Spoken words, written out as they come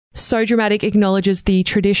So Dramatic acknowledges the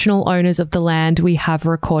traditional owners of the land we have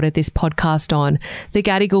recorded this podcast on, the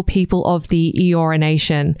Gadigal people of the Eora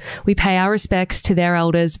Nation. We pay our respects to their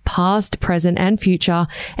elders, past, present and future,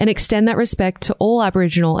 and extend that respect to all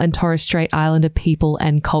Aboriginal and Torres Strait Islander people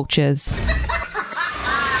and cultures.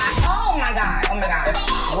 Oh my God.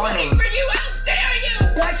 Warning. For you, how dare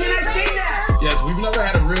you? Why can't I see that? Yes, we've never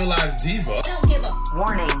had a real live diva. Don't give up.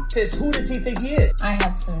 Warning. Says, who does he think he is? I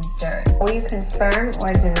have some dirt. Will you confirm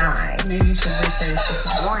or deny? Maybe you should rephrase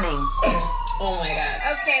the Warning. Oh my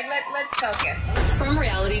God. Okay, let's focus. From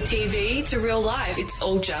reality TV to real life, it's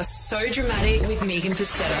all just so dramatic with Megan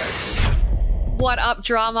Pustetto. What up,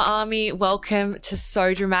 Drama Army? Welcome to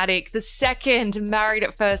So Dramatic, the second Married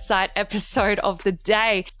at First Sight episode of the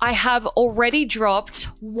day. I have already dropped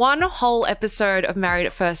one whole episode of Married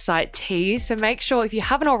at First Sight tea, so make sure if you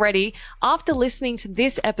haven't already, after listening to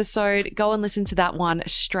this episode, go and listen to that one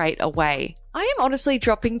straight away. I am honestly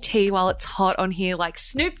dropping tea while it's hot on here like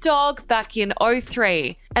Snoop Dogg back in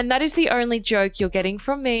 03. And that is the only joke you're getting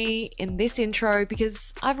from me in this intro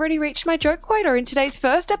because I've already reached my joke quota in today's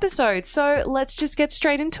first episode. So let's just get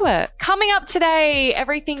straight into it. Coming up today,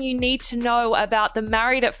 everything you need to know about the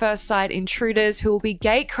Married at First Sight intruders who will be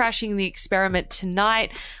gate crashing the experiment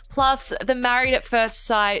tonight. Plus, the Married at First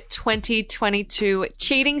Sight 2022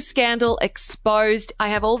 cheating scandal exposed. I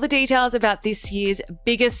have all the details about this year's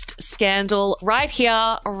biggest scandal right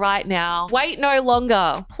here, right now. Wait no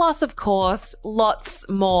longer. Plus, of course, lots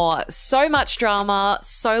more. So much drama,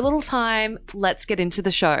 so little time. Let's get into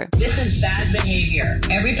the show. This is bad behavior.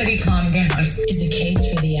 Everybody calm down. It's a case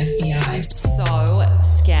for the FBI. So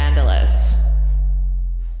scandalous.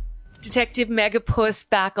 Detective Megapuss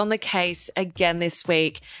back on the case again this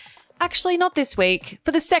week. Actually, not this week,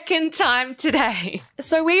 for the second time today.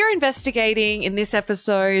 So we are investigating in this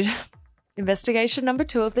episode, investigation number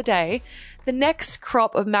 2 of the day, the next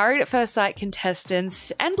crop of Married at First Sight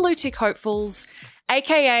contestants and blue tick hopefuls,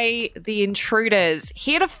 aka the intruders,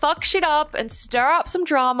 here to fuck shit up and stir up some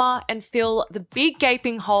drama and fill the big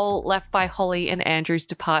gaping hole left by Holly and Andrew's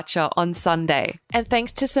departure on Sunday. And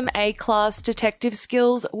thanks to some A-class detective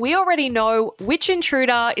skills, we already know which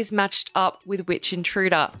intruder is matched up with which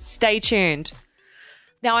intruder. Stay tuned.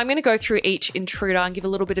 Now, I'm going to go through each intruder and give a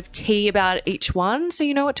little bit of tea about each one so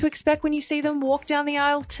you know what to expect when you see them walk down the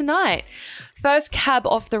aisle tonight. First cab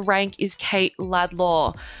off the rank is Kate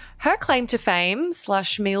Ladlaw. Her claim to fame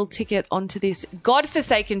 / meal ticket onto this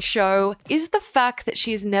godforsaken show is the fact that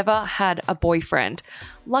she has never had a boyfriend.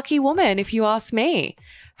 Lucky woman, if you ask me.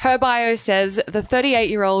 Her bio says the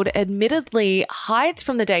 38-year-old admittedly hides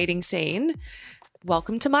from the dating scene.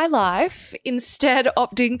 Welcome to my life. Instead,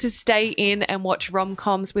 opting to stay in and watch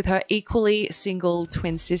rom-coms with her equally single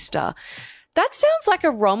twin sister. That sounds like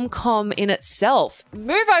a rom-com in itself.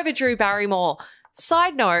 Move over, Drew Barrymore.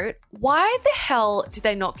 Side note, why the hell did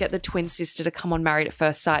they not get the twin sister to come on Married at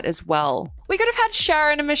First Sight as well? We could have had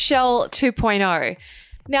Sharon and Michelle 2.0.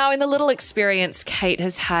 Now, in the little experience Kate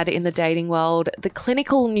has had in the dating world, the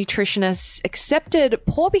clinical nutritionists accepted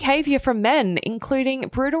poor behavior from men, including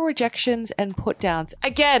brutal rejections and put-downs.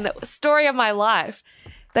 Again, story of my life.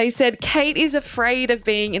 They said Kate is afraid of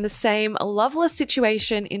being in the same loveless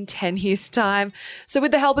situation in 10 years' time. So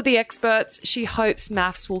with the help of the experts, she hopes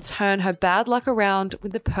MAFS will turn her bad luck around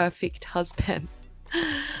with the perfect husband.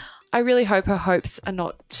 I really hope her hopes are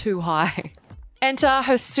not too high. Enter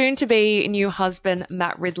her soon-to-be new husband,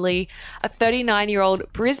 Matt Ridley, a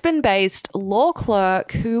 39-year-old Brisbane-based law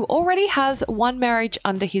clerk who already has one marriage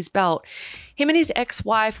under his belt. Him and his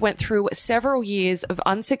ex-wife went through several years of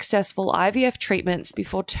unsuccessful IVF treatments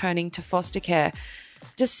before turning to foster care.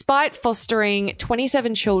 Despite fostering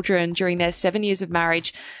 27 children during their 7 years of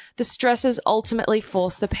marriage, the stresses ultimately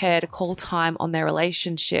forced the pair to call time on their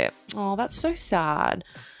relationship. Oh, that's so sad.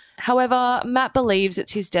 However, Matt believes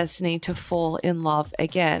it's his destiny to fall in love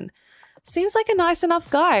again. Seems like a nice enough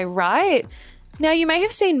guy, right? Now, you may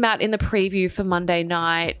have seen Matt in the preview for Monday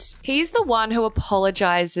night. He's the one who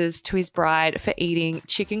apologizes to his bride for eating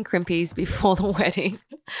chicken crimpies before the wedding.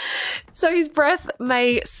 So his breath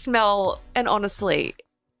may smell, and honestly,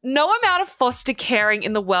 no amount of foster caring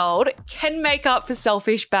in the world can make up for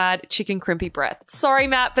selfish, bad chicken crimpy breath. Sorry,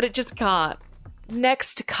 Matt, but it just can't.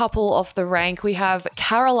 Next couple off the rank, we have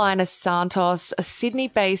Carolina Santos, a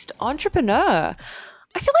Sydney-based entrepreneur.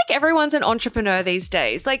 I feel like everyone's an entrepreneur these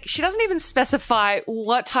days. Like, she doesn't even specify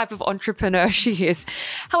what type of entrepreneur she is.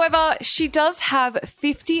 However, she does have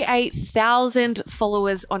 58,000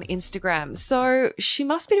 followers on Instagram, so she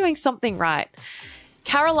must be doing something right.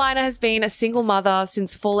 Carolina has been a single mother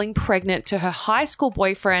since falling pregnant to her high school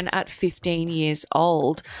boyfriend at 15 years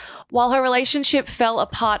old. While her relationship fell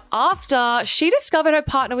apart after she discovered her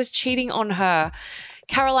partner was cheating on her,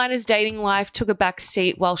 Carolina's dating life took a back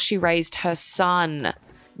seat while she raised her son.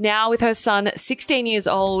 Now with her son 16 years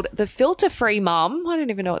old, the filter-free mum, I don't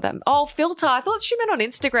even know what that means. Oh, filter. I thought she meant on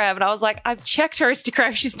Instagram. And I was like, I've checked her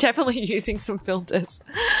Instagram. She's definitely using some filters.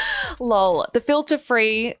 Lol. The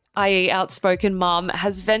filter-free, i.e. outspoken mum,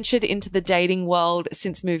 has ventured into the dating world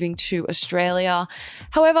since moving to Australia.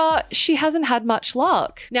 However, she hasn't had much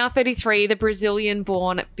luck. Now 33, the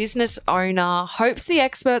Brazilian-born business owner hopes the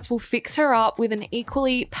experts will fix her up with an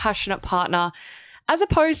equally passionate partner, as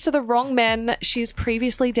opposed to the wrong men she's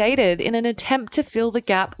previously dated, in an attempt to fill the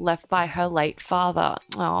gap left by her late father.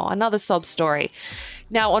 Oh, another sob story.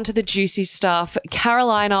 Now onto the juicy stuff.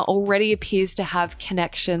 Carolina already appears to have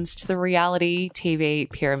connections to the reality TV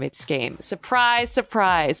pyramid scheme. Surprise,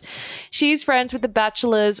 surprise. She's friends with The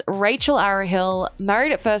Bachelor's Rachel Arrahill,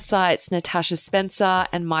 Married at First Sight's Natasha Spencer,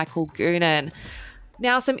 and Michael Goonan.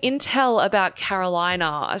 Now, some intel about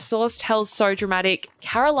Carolina. A source tells So Dramatic,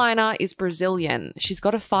 Carolina is Brazilian. She's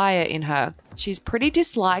got a fire in her. She's pretty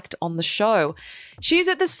disliked on the show. She's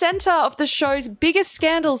at the center of the show's biggest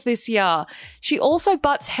scandals this year. She also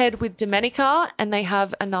butts head with Domenica, and they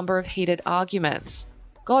have a number of heated arguments.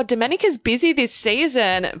 God, Domenica's busy this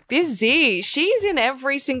season. Busy. She's in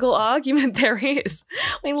every single argument there is.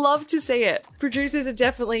 We love to see it. Producers are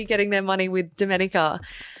definitely getting their money with Domenica.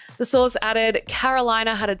 The source added,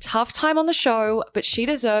 Carolina had a tough time on the show, but she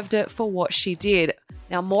deserved it for what she did.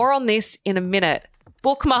 Now, more on this in a minute.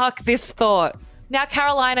 Bookmark this thought. Now,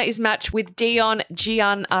 Carolina is matched with Dion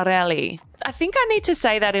Giannarelli. I think I need to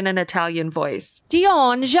say that in an Italian voice.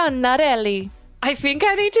 Dion Giannarelli. I think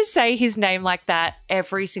I need to say his name like that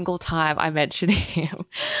every single time I mention him.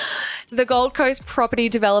 The Gold Coast property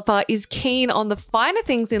developer is keen on the finer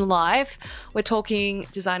things in life. We're talking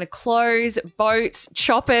designer clothes, boats,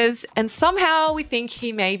 choppers, and somehow we think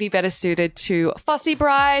he may be better suited to fussy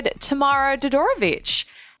bride Tamara Dodorovic.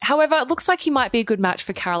 However, it looks like he might be a good match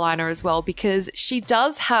for Carolina as well, because she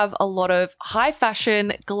does have a lot of high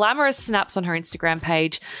fashion, glamorous snaps on her Instagram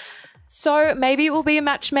page. So maybe it will be a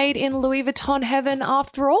match made in Louis Vuitton heaven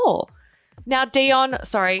after all. Now, Dion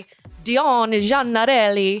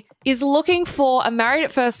Giannarelli is looking for a Married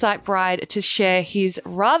at First Sight bride to share his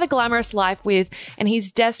rather glamorous life with, and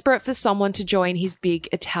he's desperate for someone to join his big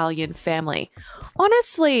Italian family.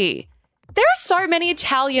 Honestly, there are so many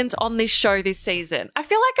Italians on this show this season. I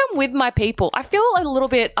feel like I'm with my people. I feel a little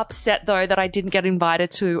bit upset, though, that I didn't get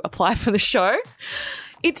invited to apply for the show.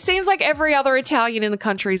 It seems like every other Italian in the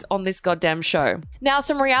country is on this goddamn show. Now,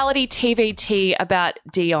 some reality TV tea about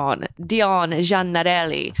Dion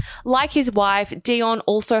Giannarelli. Like his wife, Dion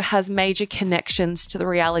also has major connections to the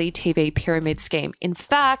reality TV pyramid scheme. In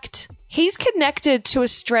fact, he's connected to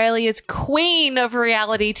Australia's queen of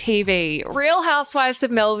reality TV, Real Housewives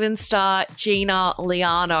of Melbourne star Gina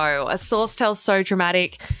Liano. A source tells So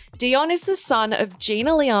Dramatic, Dion is the son of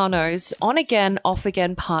Gina Liano's on-again,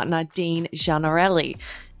 off-again partner, Dean Giannarelli.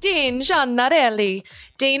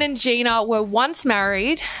 Dean and Gina were once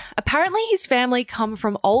married. Apparently, his family come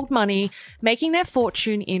from old money, making their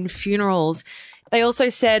fortune in funerals. They also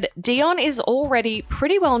said Dion is already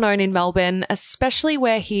pretty well known in Melbourne, especially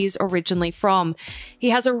where he's originally from. He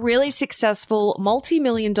has a really successful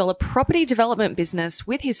multi-million-dollar property development business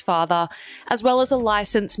with his father, as well as a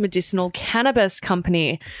licensed medicinal cannabis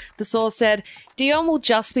company. The source said, Dion will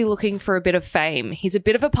just be looking for a bit of fame. He's a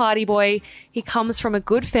bit of a party boy. He comes from a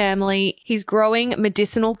good family. He's growing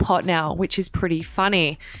medicinal pot now, which is pretty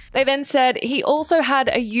funny. They then said he also had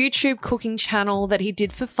a YouTube cooking channel that he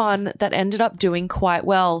did for fun that ended up doing quite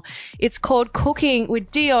well. It's called Cooking with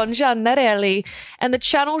Dion Giannarelli, and the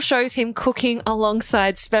channel shows him cooking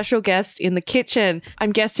alongside special guests in the kitchen.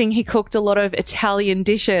 I'm guessing he cooked a lot of Italian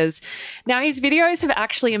dishes. Now, his videos have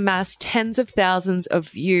actually amassed tens of thousands of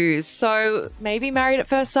views, so maybe Married at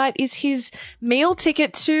First Sight is his meal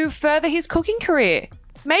ticket to further his cooking career.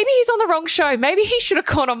 Maybe he's on the wrong show. Maybe he should have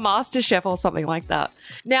gone on MasterChef or something like that.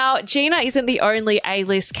 Now, Gina isn't the only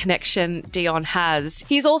A-list connection Dion has.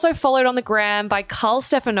 He's also followed on the gram by Karl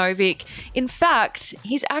Stefanovic. In fact,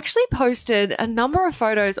 he's actually posted a number of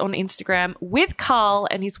photos on Instagram with Karl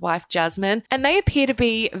and his wife Jasmine, and they appear to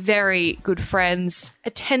be very good friends,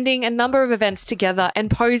 attending a number of events together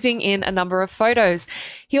and posing in a number of photos.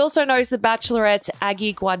 He also knows the Bachelorette's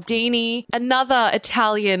Aggie Guardini, another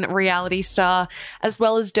Italian reality star, as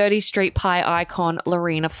well as Dirty Street Pie icon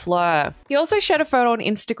Lorena Fleur. He also shared a photo on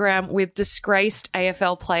Instagram with disgraced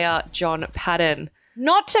AFL player John Padden.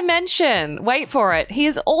 Not to mention, wait for it, he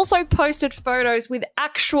has also posted photos with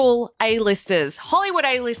actual A-listers, Hollywood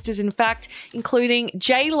A-listers in fact, including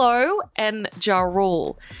J-Lo and Ja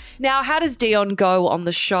Rule. Now, how does Dion go on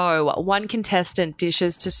the show? One contestant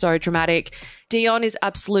dishes to So Dramatic. Dion is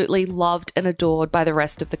absolutely loved and adored by the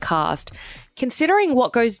rest of the cast. Considering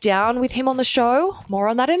what goes down with him on the show, more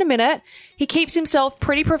on that in a minute, he keeps himself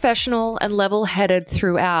pretty professional and level-headed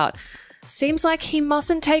throughout. Seems like he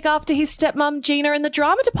mustn't take after his stepmom Gina in the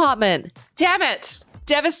drama department. Damn it!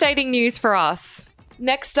 Devastating news for us.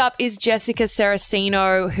 Next up is Jessica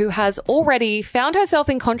Saraceno, who has already found herself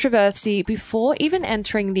in controversy before even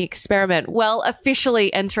entering the experiment. Well,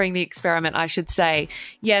 officially entering the experiment, I should say.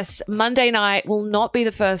 Yes, Monday night will not be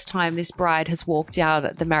the first time this bride has walked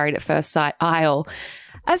down the Married at First Sight aisle.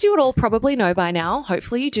 As you would all probably know by now,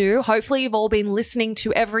 hopefully you do. Hopefully you've all been listening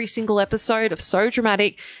to every single episode of So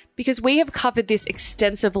Dramatic, because we have covered this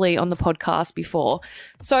extensively on the podcast before.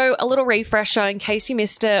 So a little refresher in case you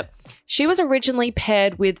missed it. She was originally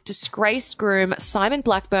paired with disgraced groom Simon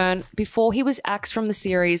Blackburn before he was axed from the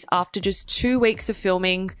series after just 2 weeks of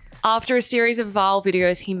filming, after a series of vile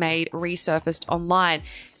videos he made resurfaced online.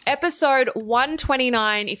 Episode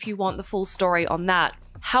 129 if you want the full story on that.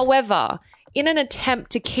 However, in an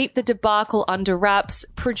attempt to keep the debacle under wraps,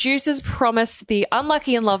 producers promise the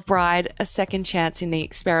unlucky in love bride a second chance in the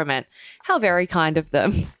experiment. How very kind of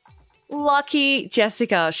them. Lucky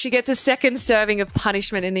Jessica. She gets a second serving of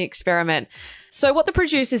punishment in the experiment. So what the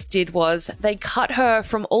producers did was they cut her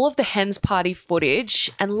from all of the hens party footage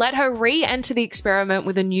and let her re-enter the experiment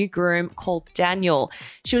with a new groom called Daniel.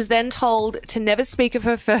 She was then told to never speak of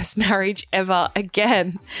her first marriage ever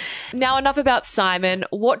again. Now, enough about Simon.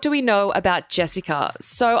 What do we know about Jessica?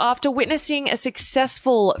 So after witnessing a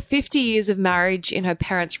successful 50 years of marriage in her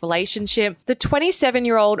parents' relationship, the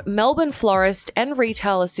 27-year-old Melbourne florist and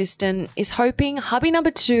retail assistant is hoping hubby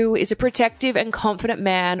number 2 is a protective and confident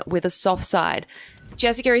man with a soft side.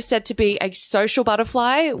 Jessica is said to be a social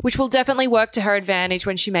butterfly, which will definitely work to her advantage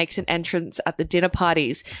when she makes an entrance at the dinner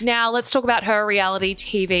parties. Now, let's talk about her reality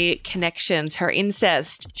TV connections, her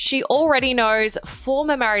incest. She already knows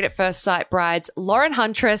former Married at First Sight brides Lauren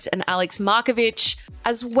Huntress and Alex Markovich,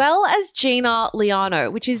 as well as Gina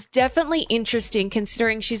Liano, which is definitely interesting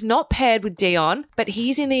considering she's not paired with Dion, but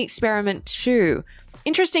he's in the experiment too.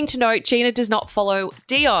 Interesting to note, Gina does not follow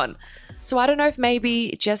Dion. So I don't know if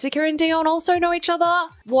maybe Jessica and Dion also know each other.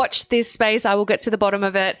 Watch this space. I will get to the bottom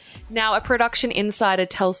of it. Now, a production insider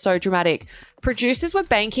tells So Dramatic, producers were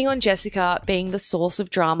banking on Jessica being the source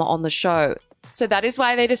of drama on the show. So that is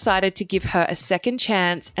why they decided to give her a second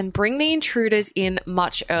chance and bring the intruders in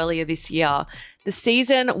much earlier this year. The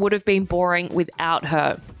season would have been boring without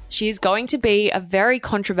her. She is going to be a very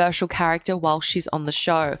controversial character while she's on the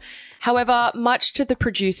show. However, much to the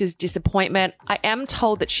producer's disappointment, I am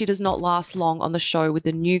told that she does not last long on the show with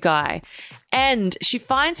the new guy. And she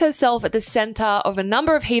finds herself at the center of a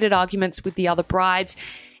number of heated arguments with the other brides,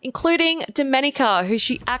 including Domenica, who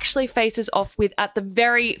she actually faces off with at the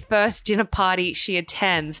very first dinner party she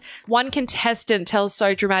attends. One contestant tells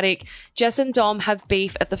So Dramatic, Jess and Dom have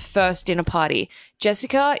beef at the first dinner party.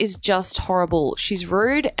 Jessica is just horrible. She's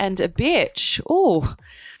rude and a bitch. Ooh.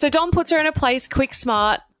 So Dom puts her in a place quick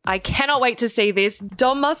smart. I cannot wait to see this.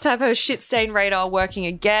 Dom must have her shit stain radar working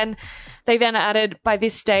again. They then added, by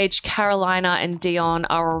this stage, Carolina and Dion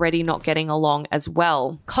are already not getting along as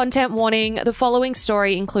well. Content warning, the following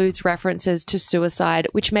story includes references to suicide,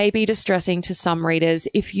 which may be distressing to some readers.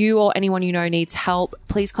 If you or anyone you know needs help,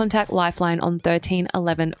 please contact Lifeline on 13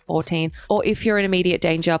 11 14. Or if you're in immediate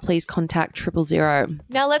danger, please contact 000.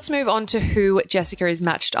 Now let's move on to who Jessica is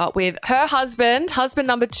matched up with. Her husband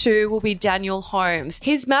number 2, will be Daniel Holmes.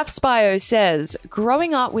 His maths bio says,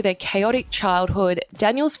 growing up with a chaotic childhood,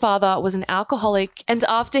 Daniel's father was an alcoholic, and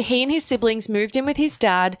after he and his siblings moved in with his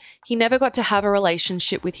dad, he never got to have a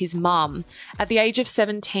relationship with his mum. At the age of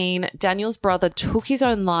 17, Daniel's brother took his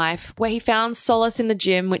own life, where he found solace in the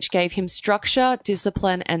gym, which gave him structure,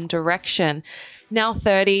 discipline, and direction. Now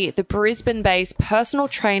 30, the Brisbane-based personal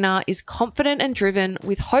trainer is confident and driven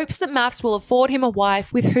with hopes that maths will afford him a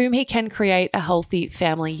wife with whom he can create a healthy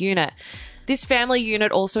family unit. This family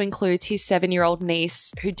unit also includes his 7-year-old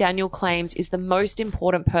niece, who Daniel claims is the most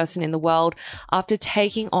important person in the world after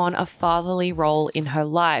taking on a fatherly role in her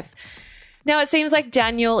life. Now, it seems like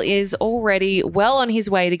Daniel is already well on his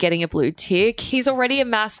way to getting a blue tick. He's already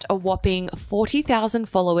amassed a whopping 40,000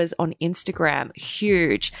 followers on Instagram.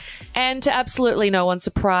 Huge. And to absolutely no one's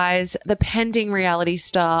surprise, the pending reality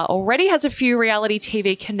star already has a few reality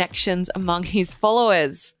TV connections among his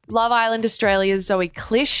followers. Love Island Australia's Zoe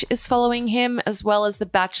Klisch is following him, as well as The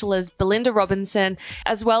Bachelor's Belinda Robinson,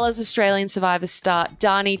 as well as Australian Survivor star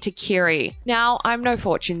Dani Takiri. Now, I'm no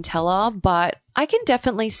fortune teller, but I can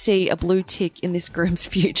definitely see a blue tick in this groom's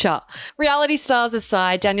future. Reality stars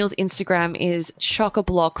aside, Daniel's Instagram is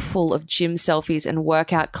chock-a-block full of gym selfies and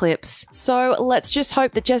workout clips. So let's just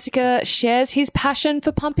hope that Jessica shares his passion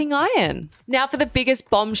for pumping iron. Now for the biggest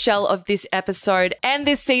bombshell of this episode and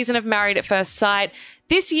this season of Married at First Sight.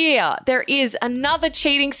 This year, there is another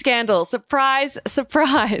cheating scandal. Surprise,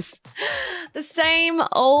 surprise. The same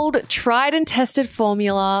old tried and tested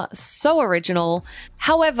formula, so original.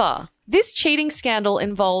 However, this cheating scandal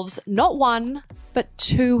involves not one, but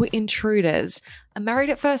two intruders. A Married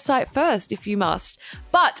at First Sight first, if you must.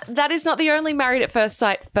 But that is not the only Married at First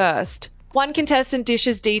Sight first. One contestant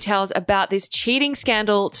dishes details about this cheating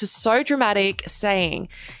scandal to So Dramatic, saying,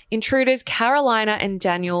 intruders Carolina and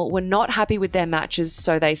Daniel were not happy with their matches,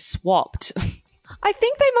 so they swapped. I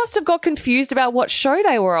think they must have got confused about what show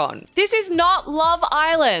they were on. This is not Love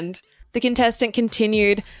Island. The contestant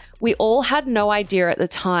continued, we all had no idea at the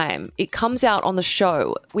time. It comes out on the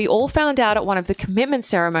show. We all found out at one of the commitment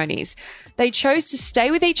ceremonies. They chose to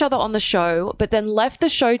stay with each other on the show, but then left the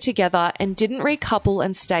show together and didn't recouple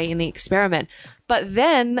and stay in the experiment. But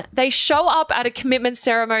then they show up at a commitment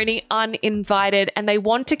ceremony uninvited and they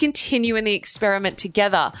want to continue in the experiment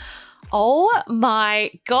together. Oh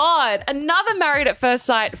my God. Another Married at First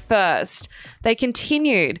Sight first. They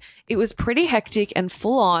continued. It was pretty hectic and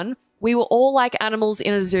full on. We were all like animals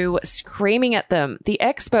in a zoo screaming at them. The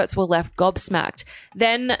experts were left gobsmacked.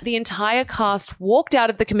 Then the entire cast walked out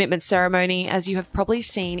of the commitment ceremony, as you have probably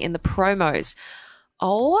seen in the promos.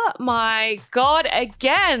 Oh my God,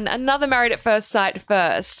 again, another Married at First Sight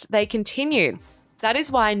first. They continued. That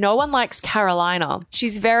is why no one likes Carolina.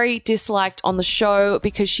 She's very disliked on the show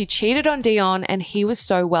because she cheated on Dion and he was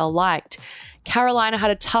so well liked. Carolina had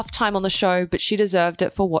a tough time on the show, but she deserved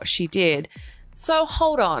it for what she did. So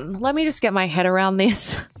hold on, let me just get my head around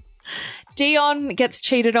this. Dion gets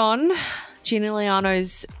cheated on, Gina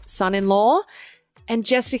Liano's son-in-law, and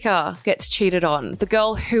Jessica gets cheated on, the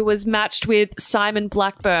girl who was matched with Simon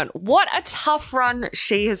Blackburn. What a tough run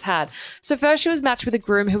she has had. So first she was matched with a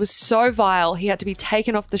groom who was so vile he had to be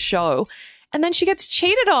taken off the show. And then she gets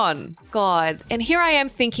cheated on. God. And here I am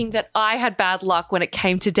thinking that I had bad luck when it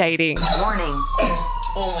came to dating. Warning.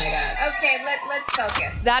 Oh my God. Okay, let's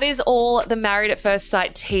focus. That is all the Married at First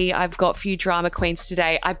Sight tea I've got for you drama queens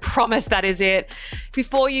today. I promise that is it.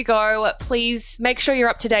 Before you go, please make sure you're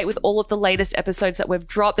up to date with all of the latest episodes that we've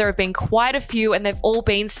dropped. There have been quite a few and they've all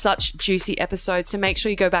been such juicy episodes, so make sure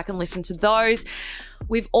you go back and listen to those.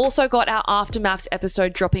 We've also got our Aftermaths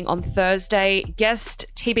episode dropping on Thursday. Guest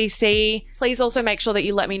TBC. Please also make sure that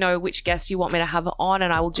you let me know which guests you want me to have on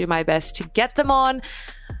and I will do my best to get them on.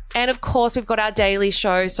 And of course, we've got our daily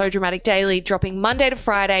show, So Dramatic Daily, dropping Monday to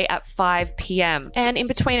Friday at 5 p.m. And in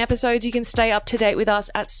between episodes, you can stay up to date with us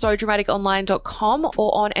at sodramaticonline.com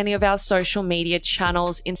or on any of our social media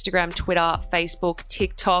channels, Instagram, Twitter, Facebook,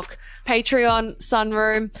 TikTok, Patreon,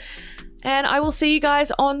 Sunroom. And I will see you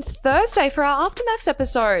guys on Thursday for our Aftermaths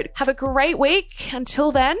episode. Have a great week.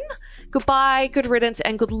 Until then, goodbye, good riddance,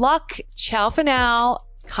 and good luck. Ciao for now.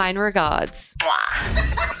 Kind regards.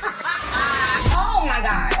 Oh my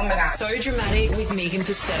God. Oh my God. So Dramatic with Megan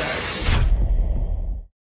Pissetto.